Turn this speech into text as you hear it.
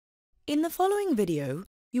In the following video,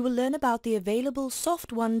 you will learn about the available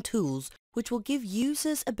Soft1 tools which will give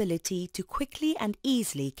users ability to quickly and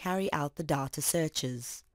easily carry out the data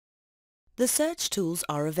searches. The search tools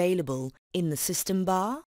are available in the system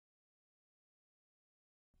bar,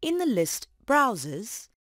 in the list browsers,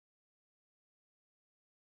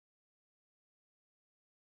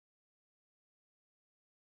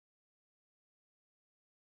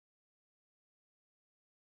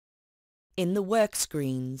 in the work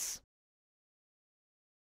screens.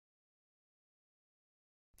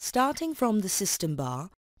 Starting from the system bar,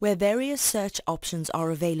 where various search options are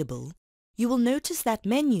available, you will notice that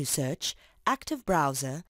menu search, active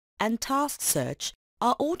browser, and task search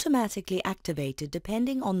are automatically activated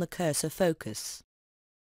depending on the cursor focus.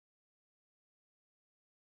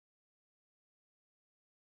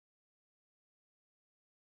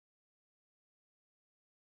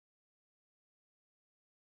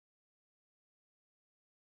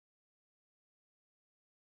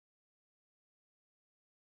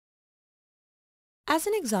 As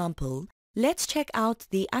an example, let's check out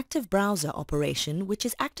the active browser operation, which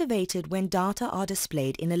is activated when data are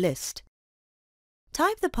displayed in a list.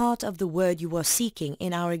 Type the part of the word you are seeking,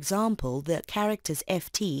 in our example the characters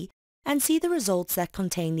FT, and see the results that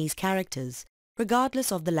contain these characters, regardless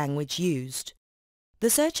of the language used. The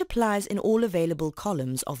search applies in all available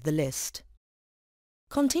columns of the list.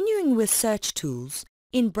 Continuing with search tools,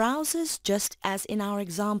 in browsers, just as in our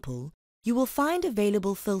example, you will find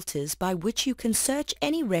available filters by which you can search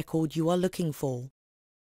any record you are looking for.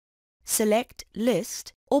 Select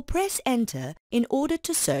List or press Enter in order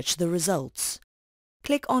to search the results.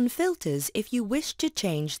 Click on Filters if you wish to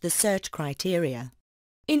change the search criteria.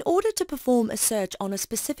 In order to perform a search on a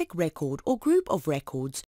specific record or group of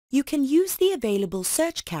records, you can use the available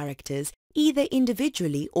search characters either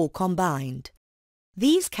individually or combined.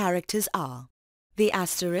 These characters are the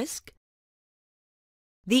asterisk,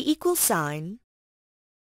 the equal sign,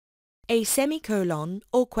 a semicolon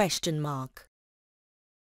or question mark.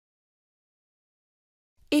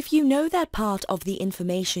 If you know that part of the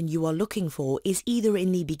information you are looking for is either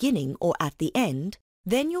in the beginning or at the end,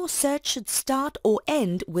 then your search should start or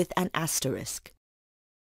end with an asterisk.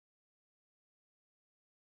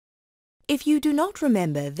 If you do not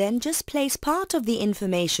remember, then just place part of the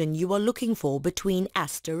information you are looking for between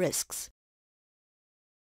asterisks.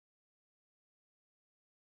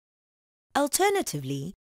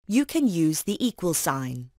 Alternatively, you can use the equal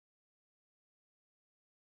sign.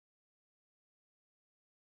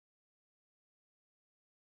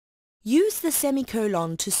 Use the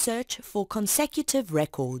semicolon to search for consecutive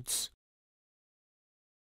records.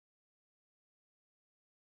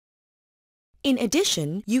 In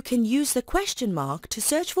addition, you can use the question mark to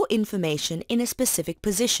search for information in a specific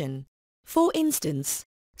position. For instance,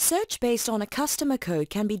 search based on a customer code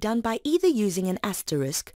can be done by either using an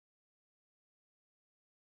asterisk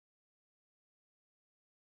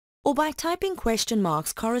or by typing question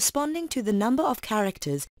marks corresponding to the number of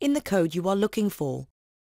characters in the code you are looking for.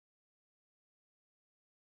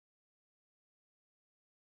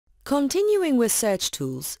 Continuing with search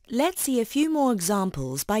tools, let's see a few more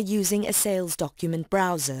examples by using a sales document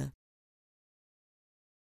browser.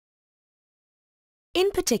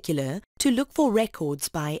 In particular, to look for records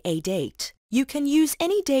by a date, you can use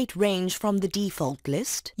any date range from the default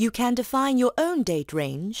list. You can define your own date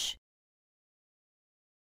range,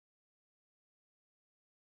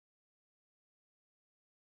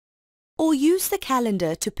 or use the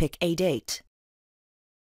calendar to pick a date.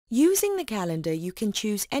 Using the calendar, you can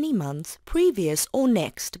choose any month, previous or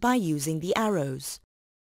next, by using the arrows.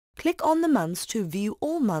 Click on the months to view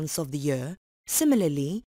all months of the year.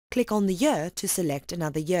 Similarly, click on the year to select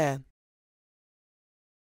another year.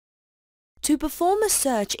 To perform a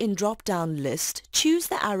search in drop-down list, choose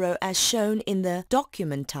the arrow as shown in the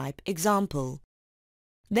document type example.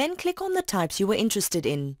 Then click on the types you were interested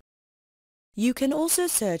in. You can also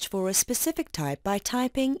search for a specific type by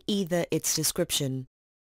typing either its description.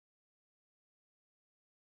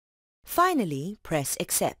 Finally, press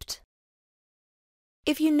Accept.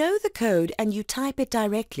 If you know the code and you type it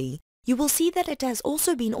directly, you will see that it has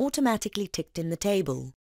also been automatically ticked in the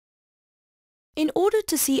table. In order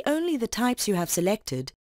to see only the types you have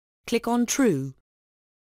selected, click on True.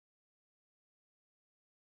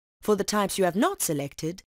 For the types you have not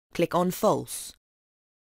selected, click on False.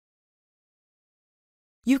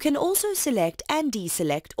 You can also select and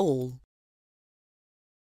deselect all.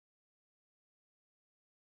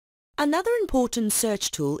 Another important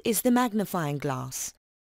search tool is the Magnifying Glass.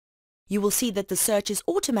 You will see that the search is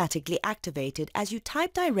automatically activated as you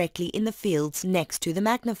type directly in the fields next to the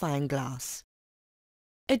magnifying glass.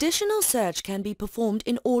 Additional search can be performed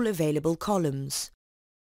in all available columns.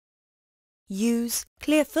 Use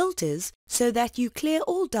Clear Filters so that you clear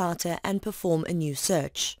all data and perform a new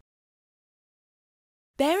search.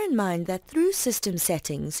 Bear in mind that through System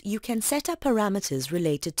Settings you can set up parameters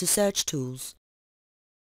related to search tools.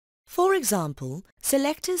 For example,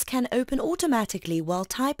 selectors can open automatically while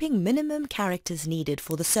typing minimum characters needed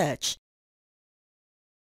for the search,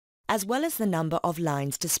 as well as the number of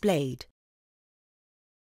lines displayed.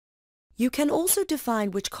 You can also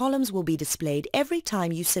define which columns will be displayed every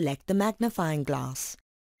time you select the magnifying glass.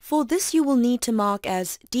 For this you will need to mark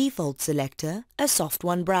as Default Selector a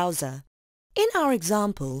Soft1 browser. In our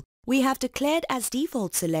example, we have declared as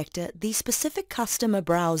Default Selector the specific customer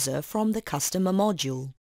browser from the Customer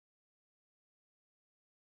module.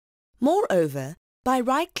 Moreover, by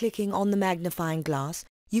right-clicking on the magnifying glass,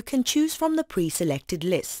 you can choose from the pre-selected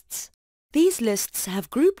lists. These lists have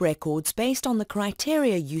group records based on the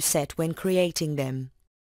criteria you set when creating them.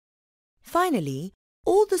 Finally,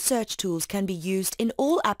 all the search tools can be used in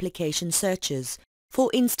all application searches, for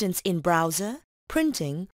instance in browser,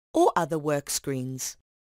 printing, or other work screens.